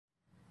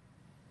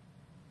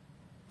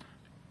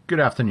Good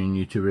afternoon,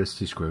 YouTubers.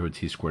 T-Square with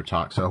T-Square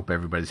Talk. So I hope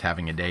everybody's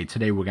having a day.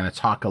 Today we're going to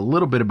talk a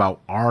little bit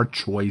about our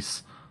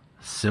choice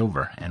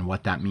silver and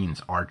what that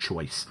means, our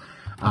choice.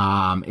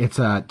 It's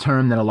a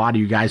term that a lot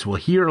of you guys will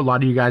hear, a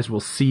lot of you guys will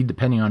see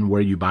depending on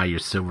where you buy your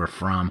silver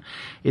from.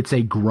 It's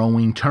a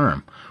growing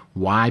term.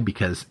 Why?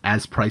 Because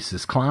as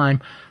prices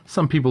climb,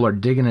 some people are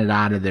digging it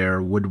out of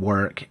their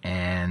woodwork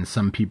and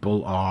some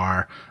people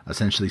are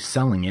essentially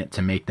selling it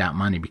to make that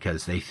money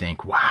because they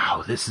think,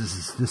 wow, this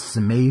is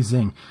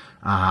amazing.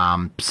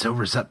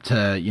 Silver's up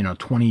to,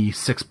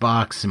 26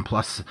 bucks and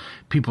plus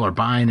people are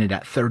buying it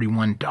at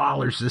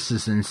 $31. This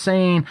is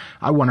insane.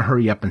 I want to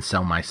hurry up and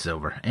sell my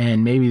silver.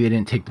 And maybe they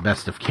didn't take the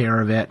best of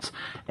care of it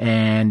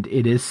and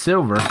it is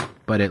silver,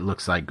 but it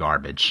looks like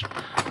garbage.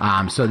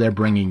 So they're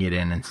bringing it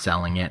in and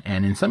selling it.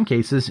 And in some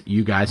cases,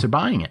 you guys are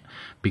buying it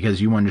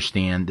because you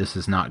understand this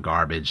is not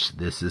garbage.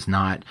 This is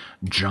not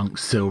junk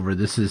silver.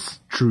 This is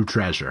true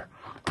treasure.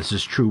 This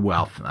is true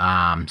wealth.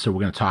 So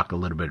we're going to talk a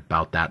little bit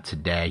about that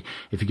today.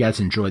 If you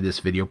guys enjoyed this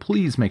video,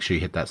 please make sure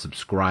you hit that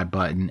subscribe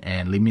button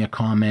and leave me a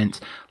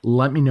comment.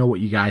 Let me know what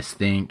you guys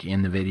think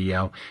in the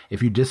video.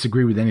 If you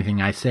disagree with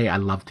anything I say, I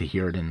love to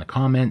hear it in the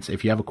comments.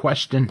 If you have a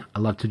question, I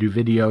love to do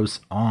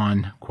videos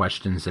on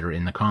questions that are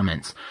in the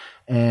comments.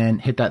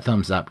 And hit that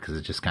thumbs up because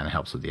it just kind of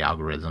helps with the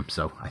algorithm.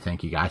 So I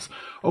thank you guys.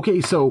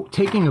 Okay, so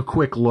taking a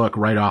quick look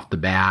right off the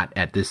bat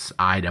at this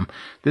item.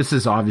 This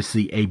is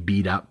obviously a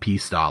beat up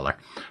peace dollar.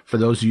 For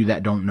those of you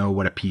that don't know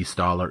what a peace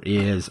dollar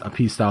is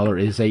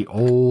a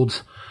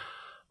old,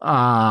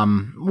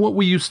 what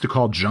we used to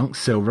call junk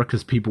silver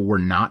because people were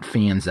not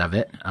fans of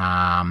it.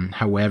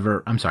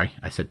 However, I'm sorry,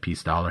 I said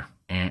peace dollar.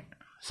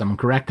 Someone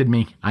corrected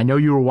me. I know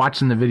you were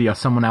watching the video,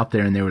 someone out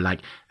there, and they were like,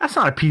 that's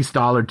not a peace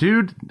dollar,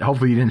 dude.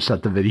 Hopefully you didn't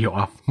shut the video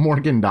off.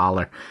 Morgan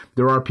dollar.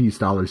 There are peace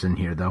dollars in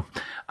here, though.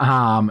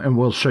 And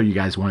we'll show you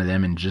guys one of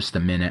them in just a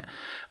minute.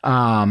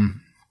 Now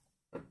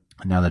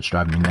that's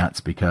driving me nuts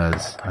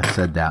because I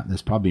said that.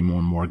 There's probably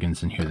more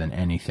Morgans in here than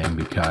anything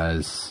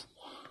because...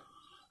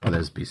 Oh,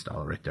 there's a peace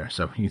dollar right there.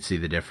 So you can see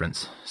the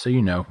difference.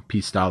 So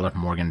peace dollar,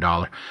 Morgan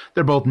dollar.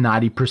 They're both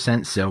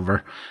 90%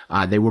 silver.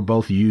 They were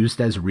both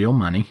used as real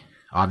money.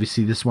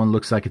 Obviously, this one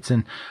looks like it's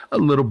in a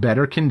little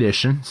better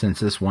condition since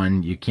this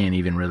one you can't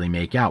even really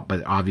make out.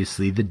 But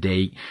obviously, the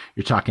date,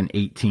 you're talking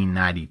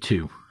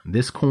 1892.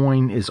 This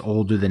coin is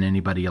older than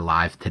anybody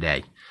alive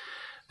today.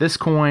 This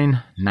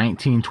coin,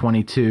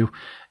 1922.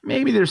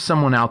 Maybe there's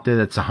someone out there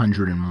that's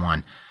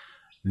 101.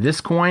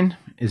 This coin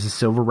is a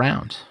silver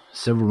round.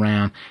 Silver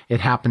round. It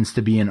happens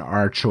to be an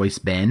our choice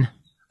bin.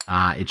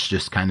 It's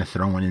just kind of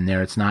thrown in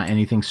there. It's not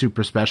anything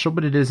super special,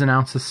 but it is an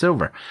ounce of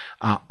silver.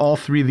 All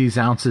three of these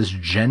ounces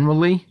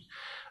generally,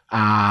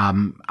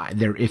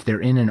 if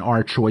they're in an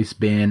our choice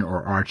bin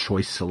or our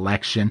choice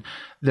selection,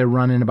 they're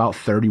running about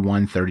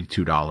 $31,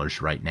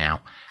 $32 right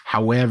now.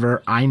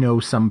 However, I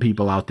know some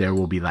people out there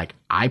will be like,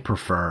 I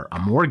prefer a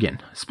Morgan,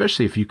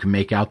 especially if you can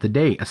make out the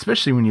date,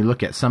 especially when you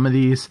look at some of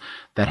these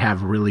that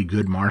have really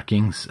good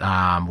markings,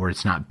 where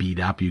it's not beat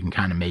up, you can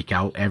kind of make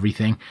out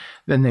everything,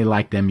 then they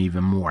like them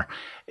even more.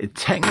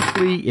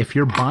 Technically, if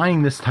you're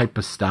buying this type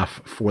of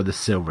stuff for the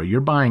silver, you're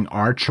buying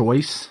our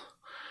choice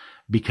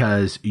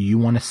because you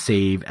want to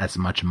save as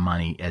much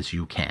money as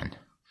you can.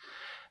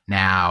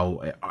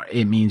 Now,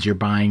 it means you're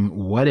buying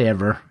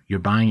whatever, you're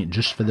buying it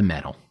just for the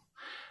metal.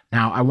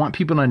 Now, I want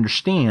people to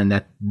understand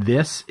that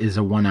this is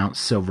a 1 ounce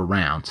silver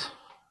round.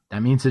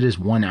 That means it is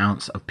 1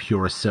 ounce of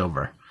pure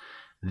silver.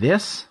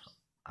 This,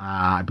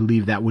 I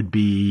believe that would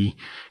be,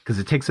 because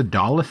it takes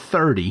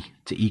 $1.30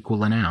 to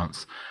equal an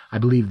ounce. I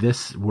believe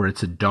this, where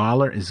it's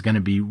 $1, is going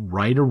to be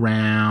right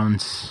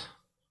around,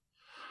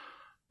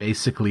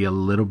 basically a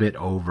little bit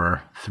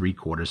over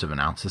 3/4 of an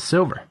ounce of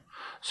silver.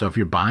 So if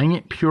you're buying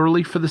it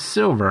purely for the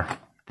silver,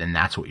 then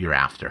that's what you're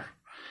after.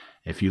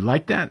 If you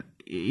like that,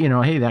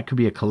 hey, that could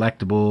be a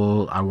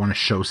collectible. I want to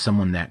show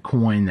someone that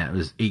coin that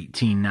was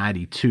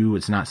 1892.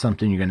 It's not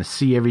something you're going to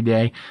see every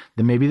day.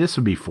 Then maybe this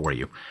would be for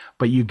you.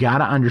 But you got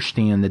to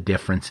understand the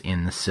difference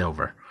in the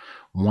silver.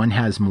 One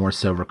has more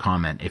silver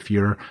content. If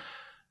you're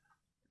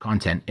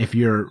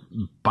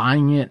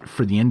buying it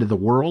for the end of the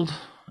world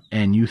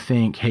and you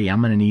think, hey,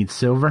 I'm going to need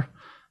silver,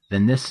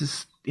 then this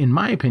is, in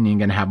my opinion,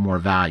 going to have more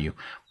value.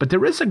 But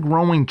there is a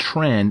growing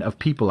trend of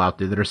people out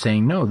there that are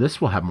saying, no, this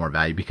will have more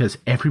value because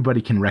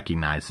everybody can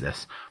recognize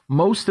this.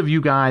 Most of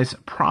you guys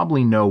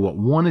probably know what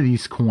one of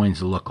these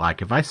coins look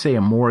like. If I say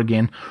a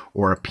Morgan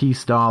or a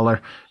peace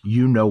dollar,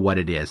 you know what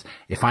it is.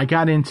 If I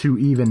got into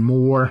even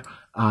more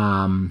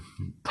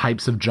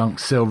types of junk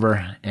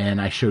silver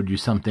and I showed you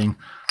something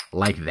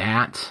like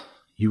that,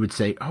 you would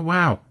say, oh,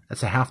 wow,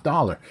 that's a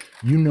 $50.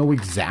 You know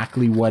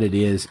exactly what it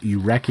is. You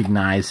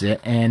recognize it,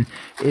 and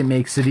it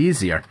makes it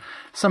easier.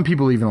 Some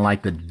people even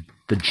like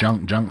the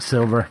junk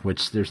silver,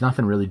 which there's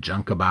nothing really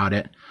junk about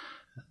it.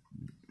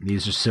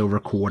 These are silver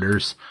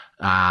quarters.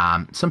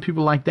 Some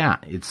people like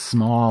that. It's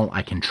small.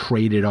 I can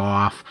trade it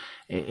off.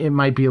 It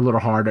might be a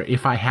little harder.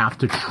 If I have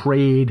to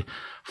trade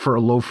for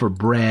a loaf of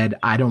bread,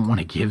 I don't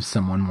want to give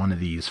someone one of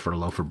these for a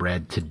loaf of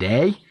bread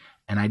today.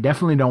 And I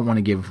definitely don't want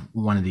to give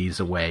one of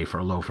these away for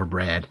a loaf of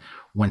bread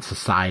when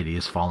society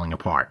is falling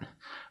apart.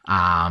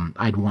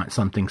 I'd want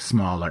something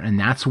smaller, and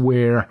that's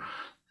where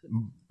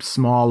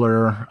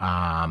smaller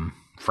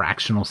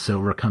fractional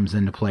silver comes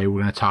into play.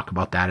 We're going to talk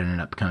about that in an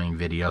upcoming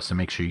video, so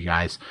make sure you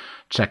guys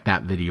check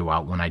that video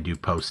out when I do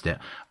post it.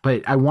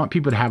 But I want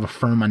people to have a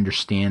firm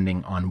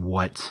understanding on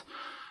what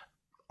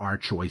our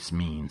choice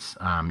means.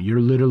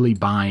 You're literally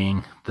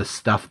buying the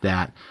stuff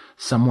that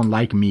someone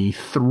like me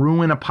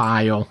threw in a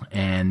pile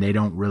and they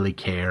don't really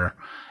care.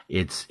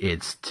 It's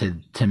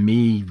to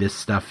me, this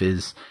stuff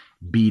is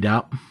beat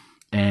up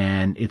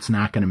and it's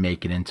not going to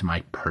make it into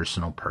my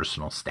personal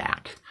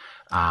stack.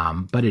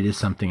 But it is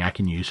something I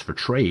can use for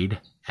trade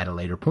at a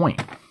later point.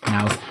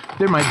 Now,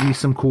 there might be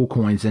some cool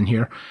coins in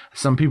here.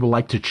 Some people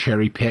like to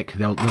cherry pick.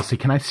 They'll say,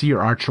 can I see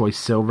your Our Choice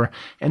Silver?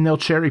 And they'll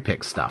cherry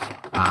pick stuff.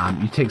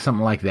 You take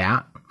something like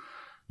that,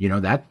 you know,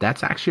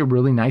 that's actually a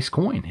really nice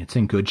coin. It's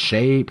in good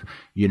shape.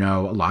 You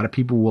know, a lot of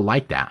people will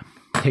like that.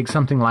 Take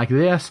something like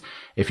this.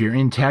 If you're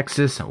in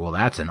Texas, well,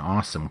 that's an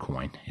awesome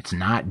coin. It's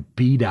not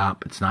beat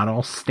up. It's not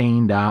all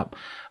stained up.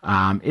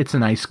 It's a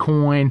nice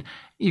coin.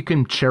 You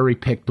can cherry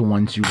pick the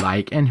ones you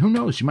like, and who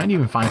knows, you might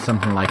even find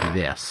something like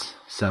this.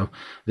 So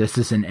this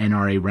is an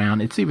NRA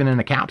round. It's even in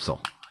a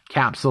capsule.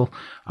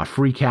 A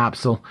free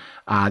capsule.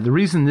 The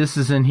reason this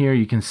is in here,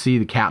 you can see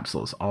the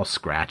capsule is all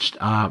scratched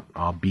up,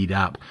 all beat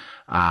up.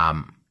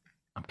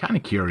 I'm kind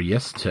of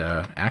curious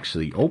to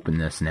actually open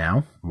this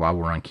now while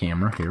we're on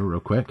camera here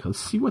real quick. Let's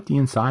see what the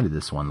inside of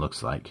this one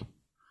looks like.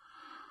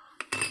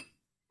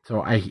 So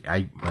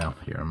well,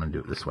 here, I'm going to do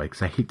it this way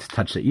because I hate to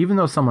touch it. Even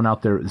though someone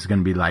out there is going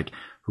to be like,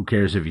 who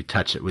cares if you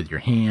touch it with your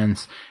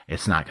hands?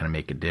 It's not going to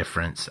make a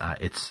difference.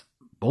 It's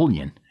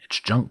bullion. It's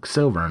junk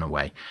silver in a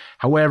way.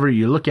 However,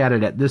 you look at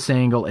it at this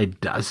angle,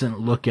 it doesn't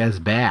look as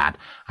bad.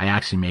 I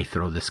actually may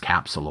throw this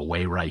capsule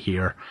away right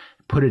here,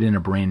 put it in a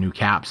brand new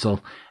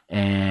capsule,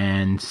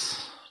 and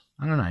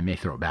I don't know, I may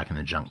throw it back in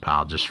the junk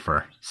pile just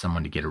for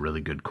someone to get a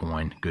really good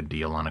coin, good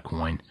deal on a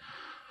coin.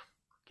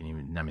 I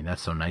mean,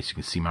 that's so nice. You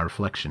can see my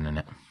reflection in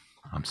it.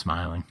 I'm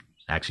smiling.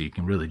 Actually, you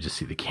can really just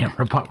see the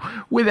camera. But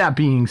with that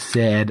being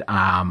said,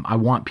 I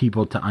want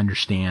people to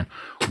understand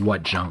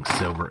what junk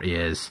silver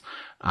is.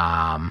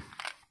 You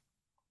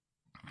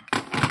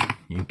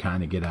can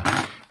kind of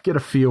get a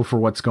feel for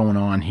what's going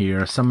on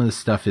here. Some of the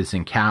stuff is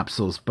in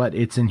capsules, but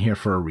it's in here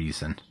for a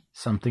reason.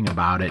 Something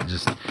about it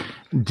just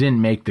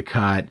didn't make the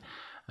cut.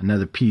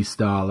 Another peace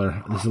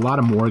dollar. There's a lot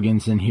of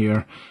Morgans in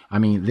here. I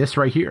mean, this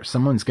right here,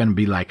 someone's going to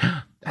be like,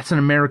 that's an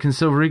American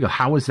Silver Eagle.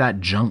 How is that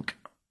junk?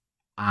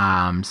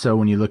 So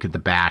when you look at the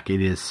back, it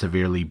is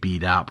severely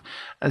beat up.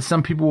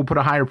 Some people will put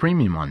a higher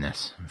premium on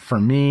this. For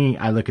me,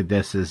 I look at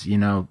this as, you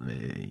know,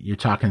 you're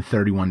talking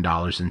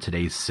 $31 in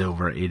today's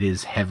silver. It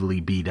is heavily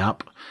beat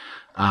up,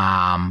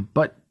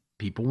 but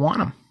people want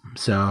them.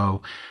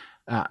 So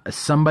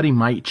somebody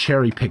might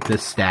cherry pick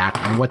this stack,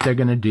 and what they're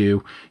going to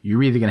do,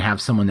 you're either going to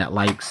have someone that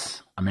likes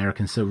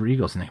American Silver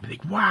Eagles, and they'll be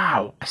like,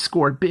 wow, I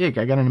scored big.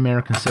 I got an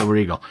American Silver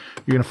Eagle.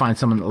 You're going to find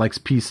someone that likes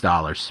peace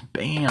dollars.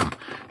 Bam.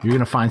 You're going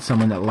to find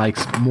someone that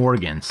likes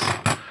Morgans.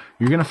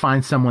 You're going to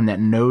find someone that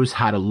knows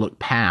how to look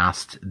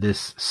past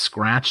this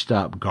scratched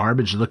up,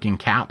 garbage looking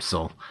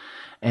capsule.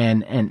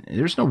 And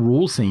there's no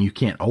rule saying you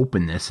can't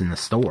open this in the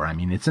store. I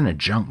mean, it's in a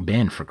junk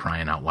bin, for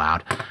crying out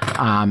loud.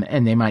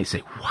 And they might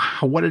say,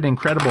 wow, what an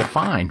incredible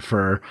find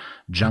for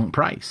junk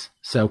price.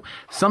 So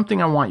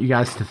something I want you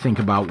guys to think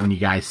about when you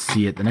guys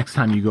see it. The next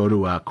time you go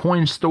to a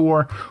coin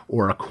store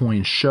or a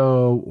coin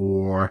show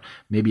or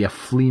maybe a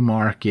flea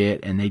market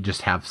and they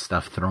just have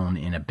stuff thrown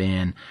in a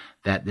bin,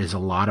 that there's a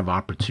lot of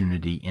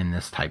opportunity in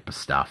this type of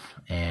stuff.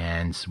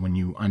 And when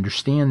you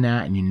understand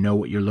that and you know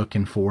what you're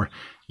looking for,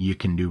 you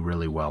can do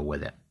really well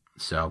with it.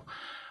 So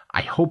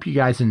I hope you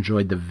guys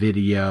enjoyed the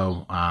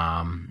video.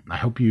 I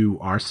hope you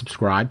are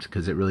subscribed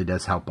because it really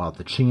does help out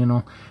the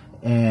channel.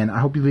 And I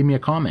hope you leave me a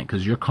comment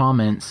because your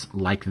comments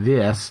like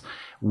this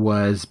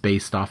was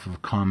based off of a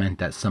comment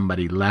that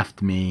somebody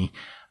left me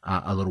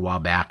a little while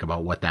back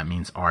about what that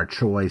means, our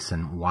choice,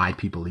 and why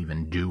people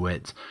even do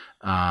it.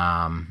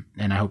 And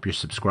I hope you're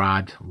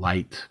subscribed,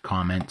 liked,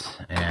 comment,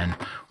 and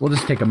we'll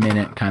just take a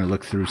minute, kind of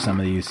look through some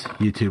of these.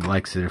 YouTube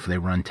likes it if they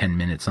run 10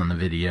 minutes on the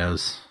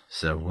videos.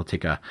 So we'll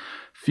take a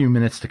few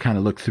minutes to kind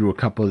of look through a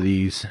couple of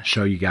these,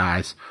 show you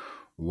guys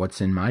what's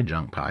in my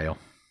junk pile.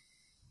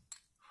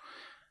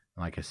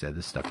 Like I said,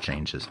 this stuff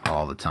changes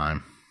all the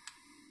time.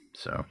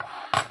 So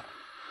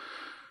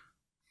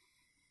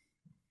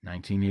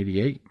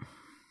 1988.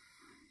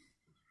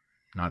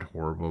 Not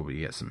horrible, but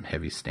you get some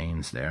heavy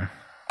stains there.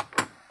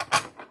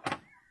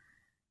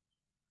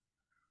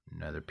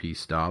 Another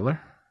peace dollar.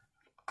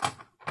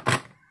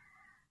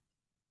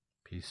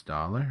 Peace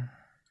dollar.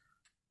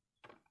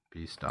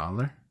 Peace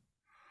dollar.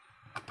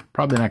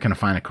 Probably not going to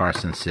find a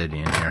Carson City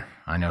in here.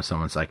 I know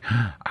someone's like,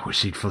 I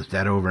wish he'd flipped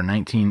that over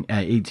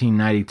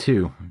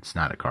 1892. It's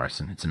not a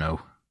Carson. It's an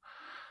O.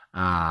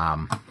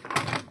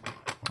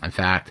 In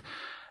fact,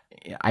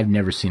 I've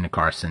never seen a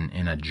Carson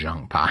in a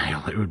junk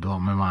pile. It would blow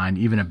my mind.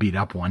 Even a beat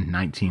up one,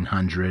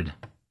 1900.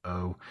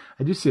 O.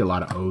 I do see a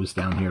lot of O's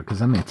down here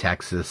because I'm in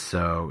Texas,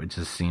 so it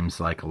just seems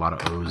like a lot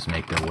of O's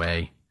make their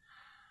way.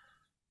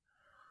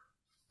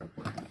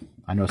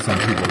 I know some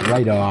people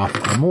right off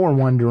are more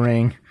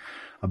wondering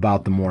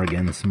about the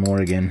Morgans.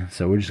 Morgan.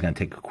 So we're just going to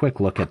take a quick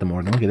look at the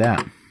Morgan. Look at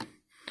that.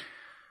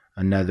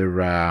 Another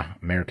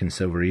American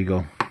Silver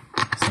Eagle.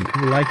 Some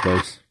people like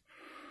those.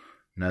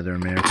 Another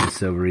American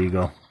Silver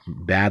Eagle.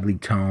 Badly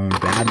toned,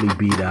 badly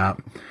beat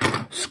up,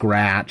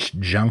 scratched,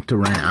 junked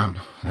around.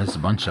 There's a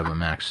bunch of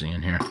them actually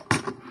in here.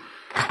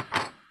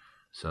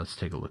 So let's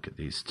take a look at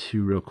these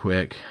two real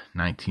quick.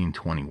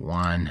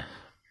 1921.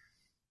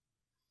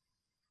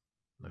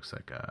 Looks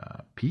like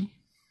a P,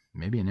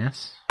 maybe an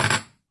S.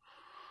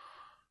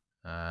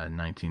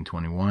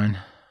 1921.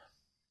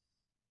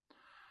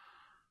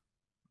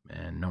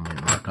 And no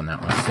mark on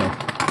that one.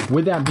 So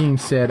with that being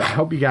said, I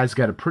hope you guys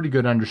got a pretty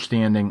good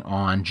understanding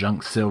on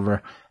junk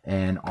silver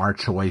and our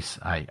choice.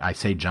 I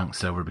say junk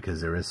silver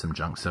because there is some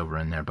junk silver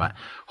in there, but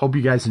hope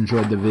you guys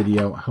enjoyed the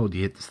video. I hope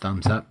you hit the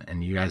thumbs up,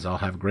 and you guys all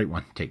have a great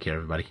one. Take care,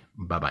 everybody.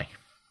 Bye-bye.